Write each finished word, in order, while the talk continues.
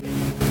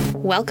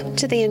Welcome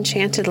to the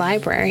Enchanted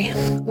Library,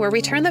 where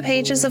we turn the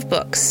pages of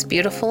books,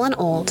 beautiful and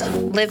old,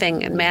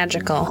 living and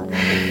magical.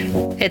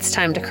 It's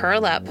time to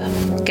curl up,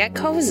 get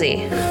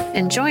cozy,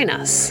 and join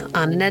us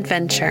on an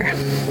adventure.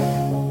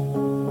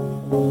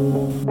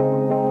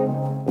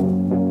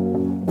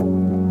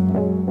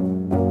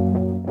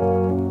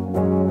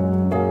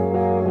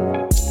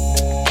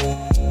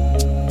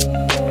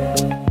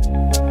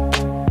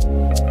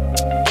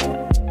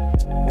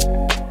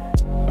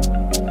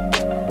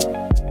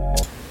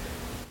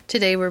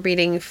 Today we're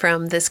reading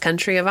from This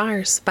Country of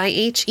Ours by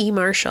H.E.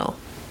 Marshall.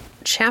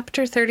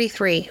 Chapter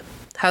 33,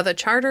 How the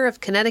Charter of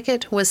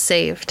Connecticut Was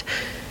Saved.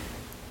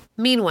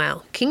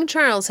 Meanwhile, King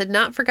Charles had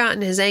not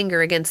forgotten his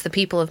anger against the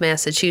people of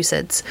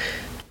Massachusetts.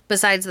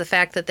 Besides the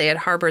fact that they had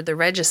harbored the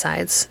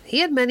regicides,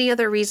 he had many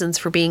other reasons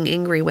for being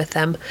angry with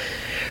them.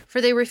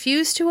 For they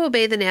refused to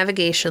obey the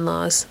navigation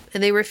laws,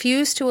 and they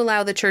refused to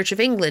allow the Church of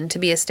England to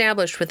be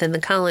established within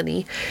the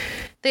colony.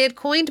 They had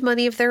coined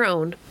money of their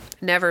own,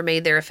 never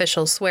made their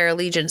officials swear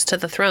allegiance to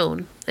the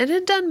throne, and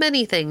had done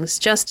many things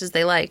just as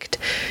they liked.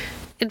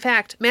 In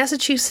fact,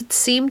 Massachusetts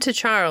seemed to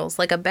Charles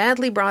like a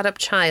badly brought-up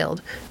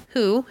child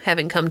who,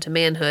 having come to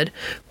manhood,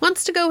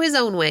 wants to go his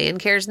own way and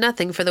cares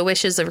nothing for the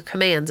wishes or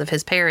commands of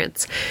his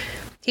parents.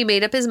 He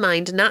made up his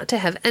mind not to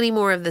have any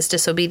more of this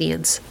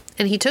disobedience,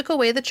 and he took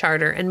away the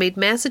charter and made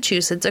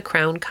Massachusetts a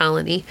crown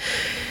colony.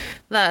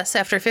 Thus,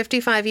 after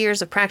 55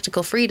 years of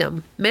practical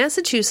freedom,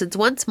 Massachusetts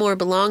once more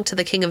belonged to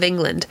the King of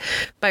England,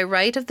 by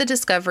right of the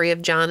discovery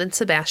of John and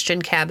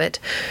Sebastian Cabot.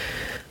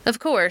 Of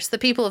course, the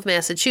people of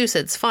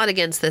Massachusetts fought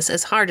against this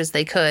as hard as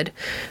they could,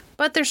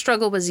 but their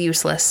struggle was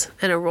useless,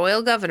 and a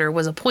royal governor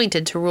was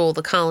appointed to rule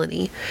the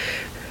colony.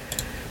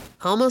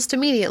 Almost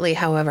immediately,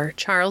 however,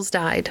 Charles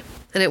died,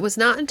 and it was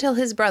not until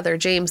his brother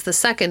James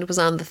II was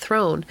on the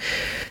throne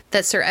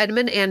that Sir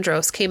Edmund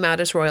Andros came out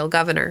as royal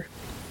governor.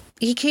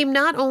 He came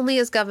not only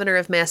as governor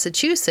of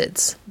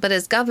Massachusetts, but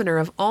as governor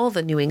of all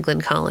the New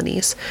England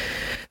colonies.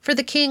 For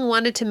the king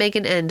wanted to make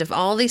an end of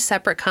all these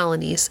separate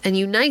colonies and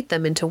unite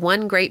them into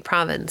one great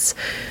province.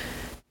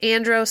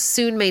 Andros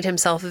soon made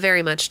himself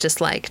very much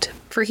disliked,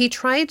 for he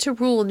tried to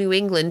rule New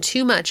England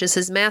too much as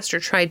his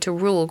master tried to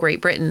rule Great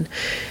Britain.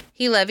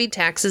 He levied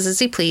taxes as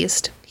he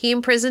pleased. He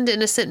imprisoned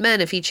innocent men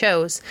if he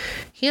chose.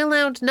 He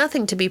allowed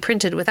nothing to be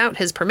printed without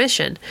his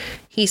permission.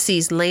 He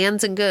seized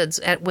lands and goods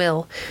at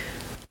will.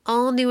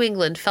 All New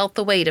England felt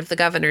the weight of the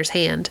governor's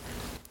hand.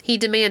 He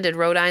demanded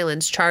Rhode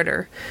Island's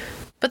charter.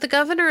 But the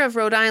governor of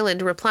Rhode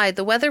Island replied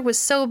the weather was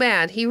so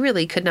bad he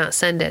really could not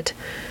send it.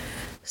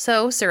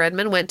 So Sir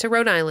Edmund went to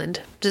Rhode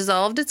Island,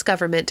 dissolved its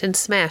government, and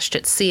smashed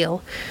its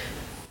seal.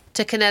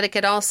 To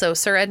Connecticut also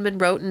Sir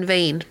Edmund wrote in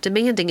vain,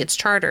 demanding its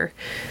charter.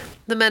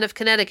 The men of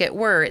Connecticut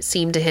were, it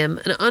seemed to him,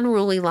 an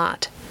unruly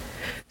lot.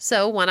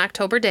 So, one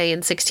October day in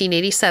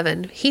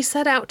 1687, he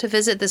set out to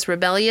visit this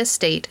rebellious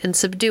state and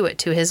subdue it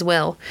to his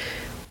will.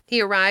 He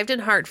arrived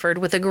in Hartford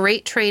with a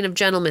great train of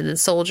gentlemen and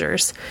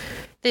soldiers.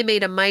 They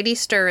made a mighty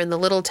stir in the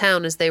little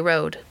town as they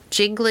rode,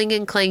 jingling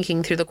and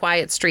clanking through the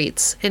quiet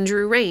streets, and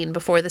drew rein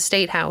before the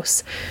State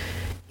House.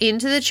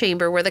 Into the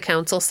chamber where the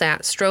council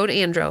sat strode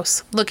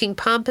Andros, looking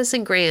pompous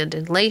and grand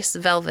in lace,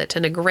 velvet,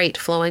 and a great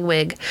flowing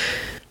wig.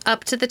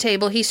 Up to the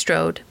table he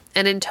strode,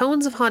 and in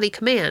tones of haughty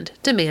command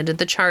demanded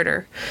the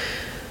charter.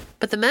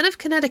 But the men of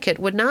Connecticut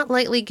would not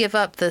lightly give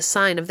up the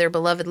sign of their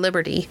beloved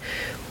liberty.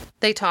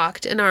 They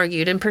talked and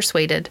argued and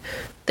persuaded.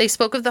 They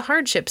spoke of the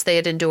hardships they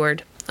had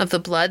endured, of the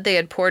blood they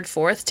had poured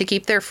forth to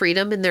keep their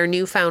freedom in their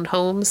new-found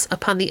homes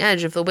upon the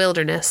edge of the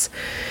wilderness.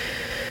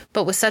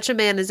 But with such a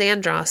man as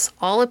Andros,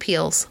 all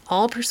appeals,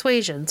 all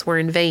persuasions were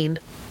in vain.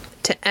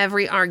 To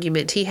every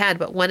argument he had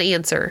but one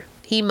answer.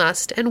 He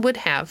must and would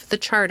have the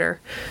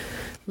charter.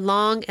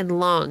 Long and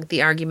long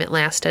the argument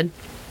lasted.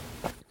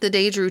 The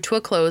day drew to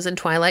a close and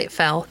twilight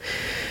fell.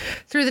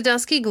 Through the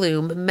dusky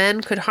gloom,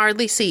 men could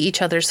hardly see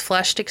each other's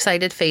flushed,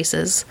 excited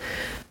faces.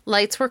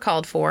 Lights were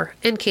called for,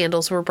 and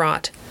candles were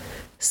brought.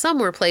 Some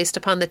were placed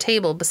upon the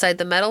table beside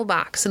the metal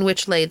box in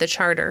which lay the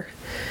charter.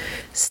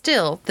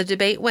 Still, the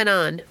debate went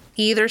on,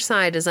 either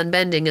side as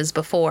unbending as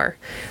before.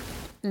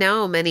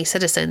 Now many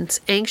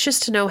citizens, anxious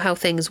to know how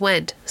things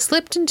went,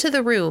 slipped into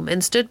the room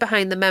and stood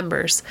behind the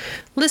members,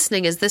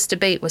 listening as this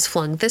debate was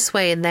flung this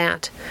way and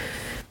that.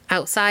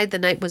 Outside the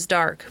night was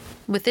dark.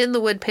 Within the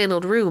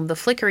wood-paneled room the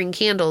flickering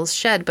candles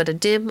shed but a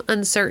dim,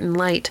 uncertain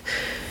light.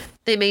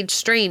 They made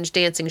strange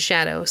dancing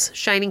shadows,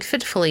 shining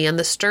fitfully on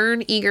the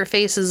stern, eager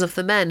faces of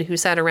the men who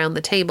sat around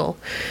the table,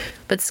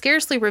 but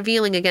scarcely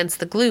revealing against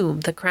the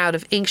gloom the crowd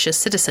of anxious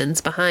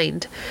citizens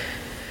behind.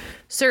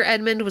 Sir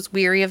Edmund was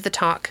weary of the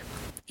talk.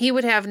 He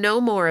would have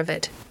no more of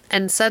it,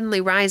 and suddenly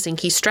rising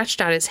he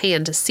stretched out his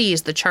hand to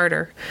seize the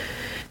charter.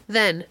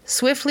 Then,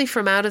 swiftly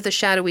from out of the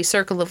shadowy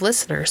circle of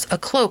listeners, a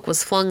cloak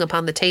was flung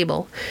upon the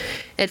table.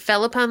 It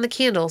fell upon the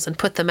candles and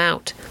put them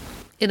out.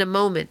 In a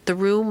moment, the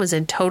room was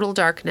in total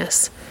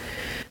darkness.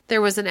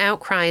 There was an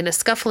outcry and a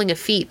scuffling of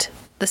feet,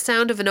 the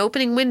sound of an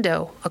opening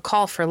window, a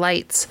call for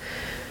lights.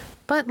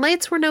 But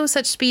lights were no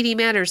such speedy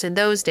matters in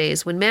those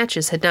days when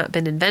matches had not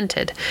been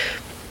invented.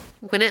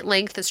 When at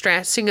length the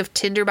strassing of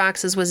tinder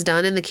boxes was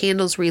done and the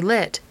candles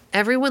relit,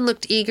 everyone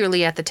looked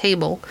eagerly at the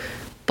table.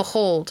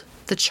 Behold,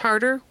 the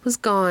charter was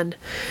gone.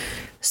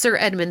 Sir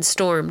Edmund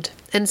stormed,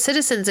 and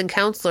citizens and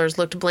councillors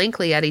looked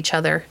blankly at each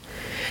other.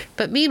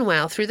 But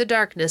meanwhile, through the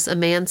darkness, a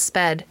man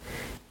sped.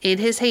 In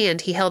his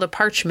hand he held a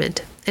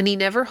parchment, and he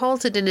never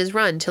halted in his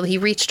run till he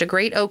reached a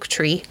great oak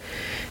tree.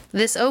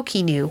 This oak,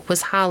 he knew,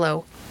 was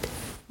hollow.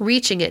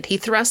 Reaching it, he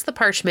thrust the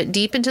parchment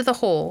deep into the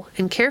hole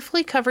and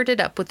carefully covered it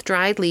up with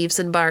dried leaves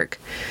and bark.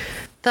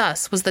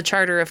 Thus was the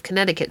charter of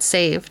Connecticut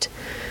saved.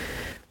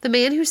 The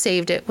man who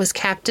saved it was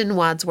Captain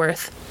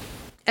Wadsworth.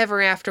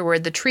 Ever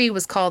afterward, the tree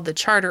was called the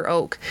Charter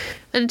Oak,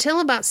 and until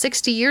about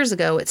 60 years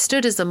ago it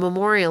stood as a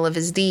memorial of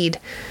his deed.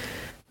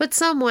 But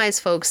some wise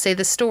folks say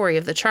the story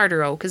of the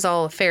Charter Oak is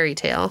all a fairy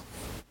tale.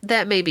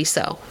 That may be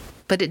so,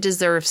 but it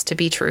deserves to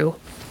be true.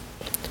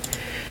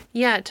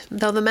 Yet,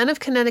 though the men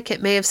of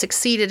Connecticut may have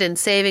succeeded in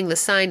saving the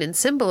sign and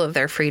symbol of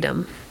their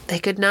freedom, they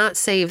could not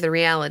save the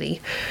reality.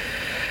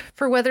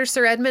 For whether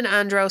Sir Edmund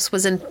Andros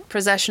was in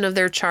possession of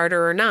their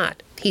charter or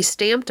not, he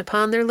stamped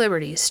upon their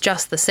liberties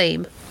just the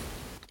same.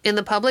 In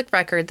the public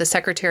record, the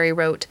secretary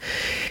wrote,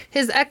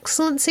 "His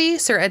Excellency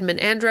Sir Edmund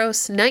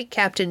Andros, Knight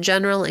Captain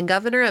General and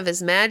Governor of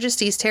His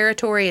Majesty's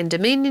Territory and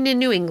Dominion in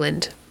New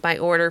England, by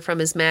order from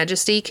His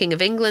Majesty King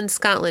of England,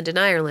 Scotland, and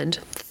Ireland,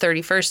 the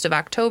 31st of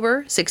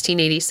October,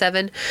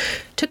 1687,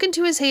 took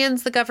into his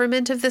hands the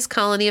government of this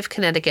colony of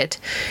Connecticut,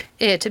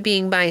 it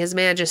being by His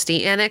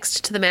Majesty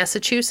annexed to the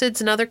Massachusetts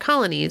and other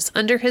colonies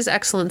under His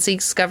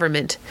Excellency's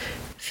government.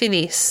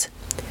 Finis."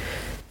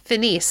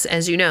 Finis,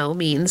 as you know,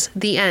 means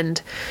the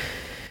end.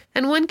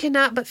 And one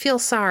cannot but feel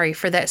sorry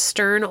for that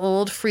stern,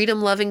 old,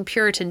 freedom-loving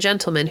Puritan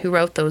gentleman who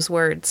wrote those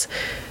words.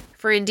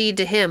 For indeed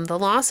to him the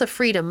loss of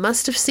freedom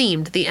must have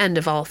seemed the end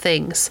of all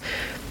things.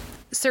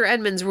 Sir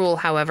Edmund's rule,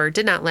 however,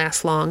 did not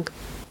last long.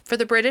 For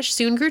the British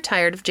soon grew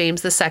tired of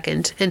James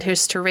II and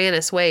his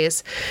tyrannous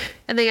ways,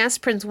 and they asked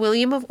Prince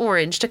William of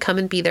Orange to come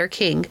and be their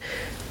king.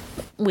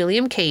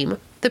 William came.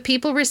 The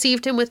people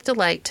received him with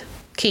delight.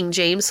 King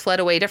James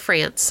fled away to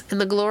France, and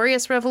the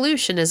glorious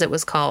Revolution, as it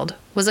was called,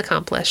 was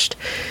accomplished.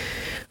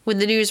 When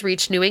the news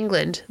reached New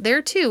England,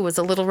 there too was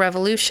a little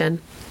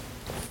revolution.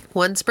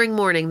 One spring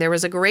morning there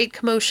was a great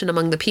commotion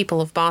among the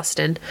people of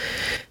Boston.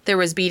 There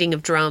was beating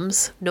of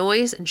drums,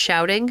 noise and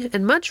shouting,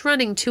 and much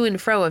running to and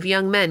fro of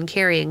young men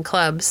carrying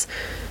clubs.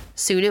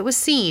 Soon it was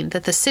seen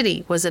that the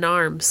city was in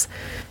arms.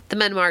 The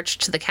men marched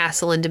to the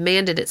castle and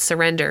demanded its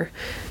surrender.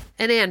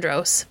 And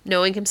Andros,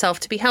 knowing himself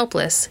to be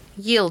helpless,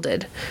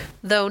 yielded,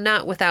 though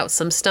not without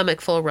some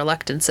stomachful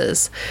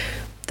reluctances.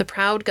 The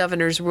proud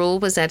governor's rule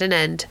was at an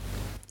end.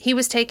 He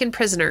was taken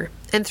prisoner,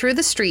 and through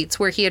the streets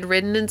where he had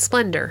ridden in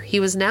splendor, he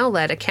was now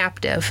led a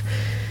captive.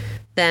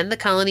 Then the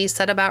colonies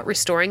set about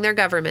restoring their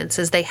governments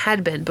as they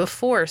had been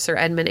before Sir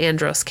Edmund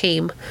Andros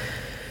came.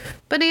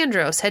 But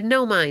Andros had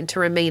no mind to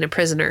remain a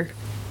prisoner.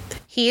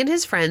 He and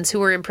his friends who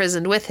were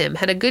imprisoned with him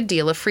had a good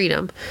deal of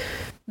freedom.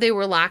 They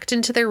were locked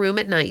into their room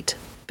at night,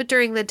 but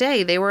during the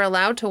day they were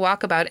allowed to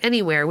walk about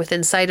anywhere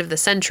within sight of the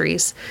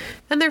sentries,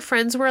 and their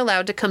friends were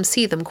allowed to come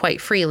see them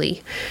quite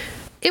freely.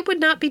 It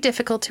would not be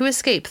difficult to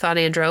escape, thought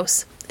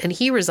Andros, and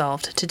he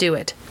resolved to do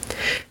it.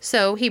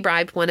 So he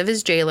bribed one of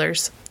his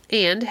jailers,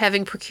 and,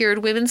 having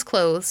procured women's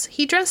clothes,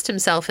 he dressed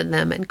himself in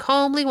them and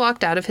calmly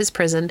walked out of his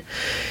prison.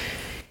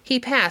 He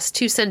passed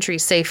 2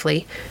 sentries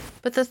safely,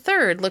 but the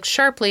third looked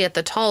sharply at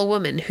the tall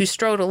woman who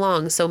strode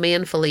along so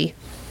manfully.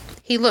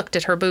 He looked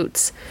at her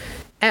boots.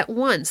 At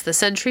once the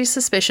sentry's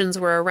suspicions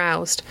were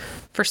aroused,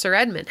 for Sir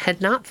Edmund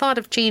had not thought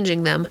of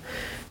changing them.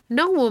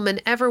 No woman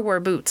ever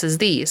wore boots as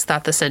these,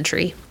 thought the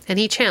sentry, and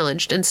he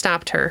challenged and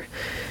stopped her.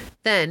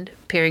 Then,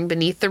 peering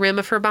beneath the rim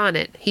of her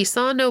bonnet, he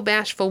saw no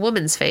bashful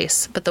woman's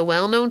face, but the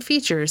well-known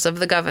features of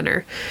the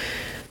governor.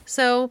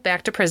 So,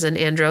 back to prison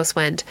Andros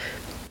went.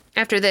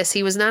 After this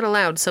he was not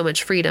allowed so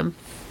much freedom.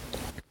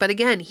 But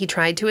again he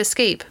tried to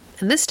escape,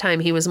 and this time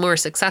he was more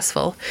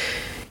successful.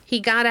 He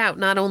got out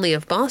not only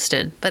of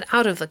Boston, but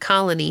out of the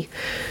colony.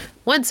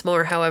 Once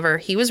more, however,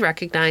 he was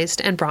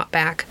recognized and brought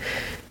back.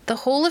 The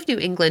whole of New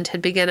England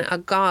had begun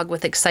agog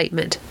with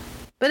excitement.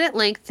 But at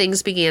length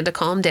things began to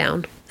calm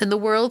down, and the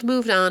world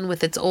moved on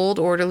with its old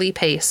orderly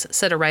pace,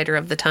 said a writer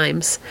of the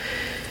times.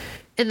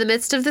 In the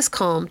midst of this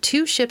calm,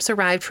 2 ships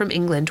arrived from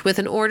England with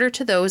an order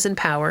to those in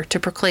power to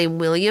proclaim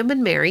William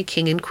and Mary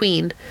king and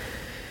queen.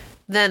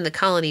 Then the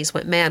colonies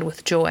went mad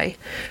with joy.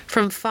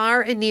 From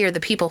far and near the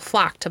people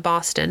flocked to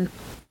Boston.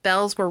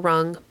 Bells were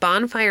rung,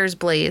 bonfires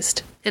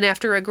blazed, and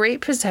after a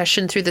great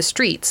procession through the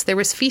streets there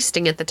was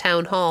feasting at the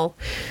town hall.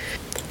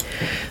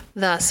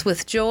 Thus,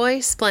 with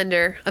joy,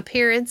 splendor,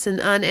 appearance, and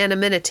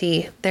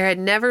unanimity there had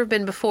never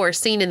been before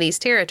seen in these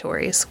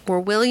territories, were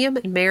William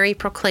and Mary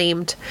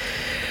proclaimed.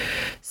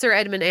 Sir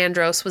Edmund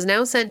Andros was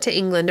now sent to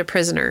England a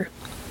prisoner.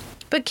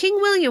 But King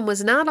William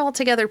was not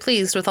altogether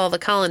pleased with all the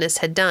colonists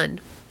had done,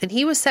 and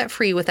he was set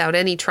free without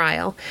any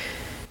trial.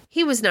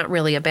 He was not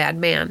really a bad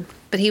man,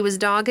 but he was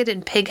dogged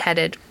and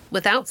pig-headed,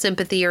 without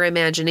sympathy or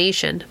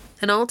imagination,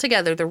 and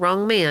altogether the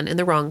wrong man in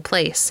the wrong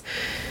place.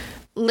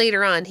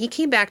 Later on, he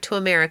came back to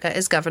America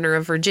as governor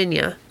of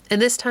Virginia,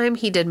 and this time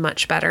he did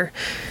much better.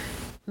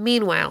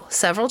 Meanwhile,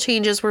 several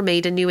changes were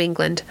made in New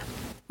England.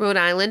 Rhode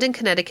Island and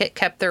Connecticut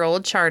kept their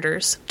old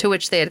charters, to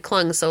which they had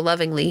clung so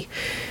lovingly.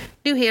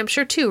 New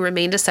Hampshire, too,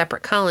 remained a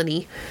separate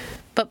colony.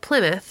 But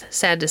Plymouth,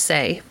 sad to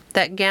say,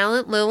 that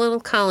gallant little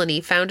colony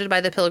founded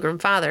by the Pilgrim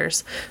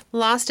Fathers,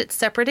 lost its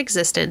separate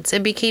existence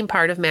and became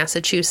part of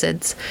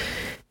Massachusetts.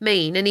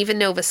 Maine and even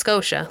Nova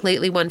Scotia,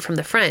 lately won from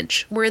the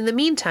French, were in the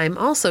meantime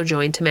also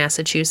joined to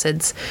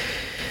Massachusetts.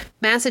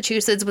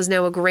 Massachusetts was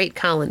now a great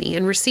colony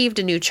and received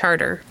a new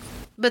charter.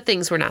 But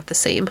things were not the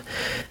same.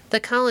 The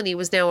colony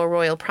was now a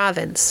royal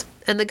province,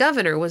 and the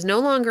governor was no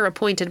longer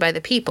appointed by the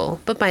people,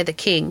 but by the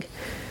king.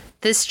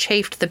 This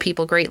chafed the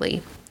people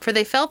greatly, for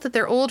they felt that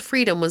their old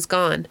freedom was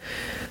gone.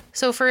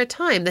 So for a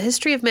time, the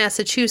history of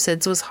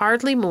Massachusetts was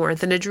hardly more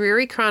than a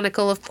dreary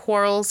chronicle of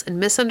quarrels and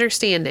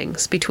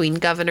misunderstandings between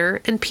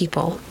governor and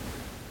people.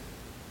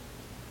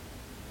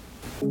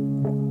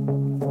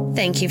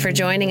 Thank you for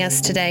joining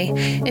us today.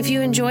 If you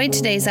enjoyed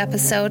today's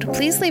episode,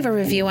 please leave a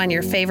review on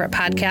your favorite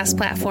podcast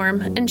platform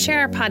and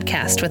share our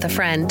podcast with a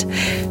friend.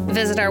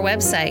 Visit our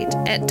website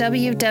at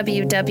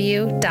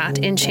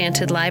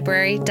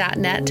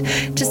www.enchantedlibrary.net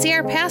to see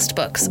our past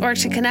books or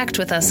to connect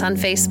with us on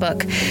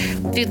Facebook.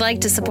 If you'd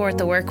like to support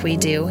the work we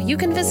do, you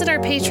can visit our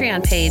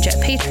Patreon page at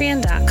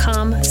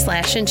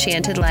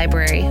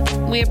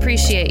patreon.com/enchantedlibrary. We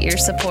appreciate your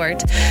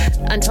support.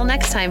 Until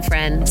next time,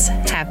 friends,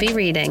 happy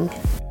reading.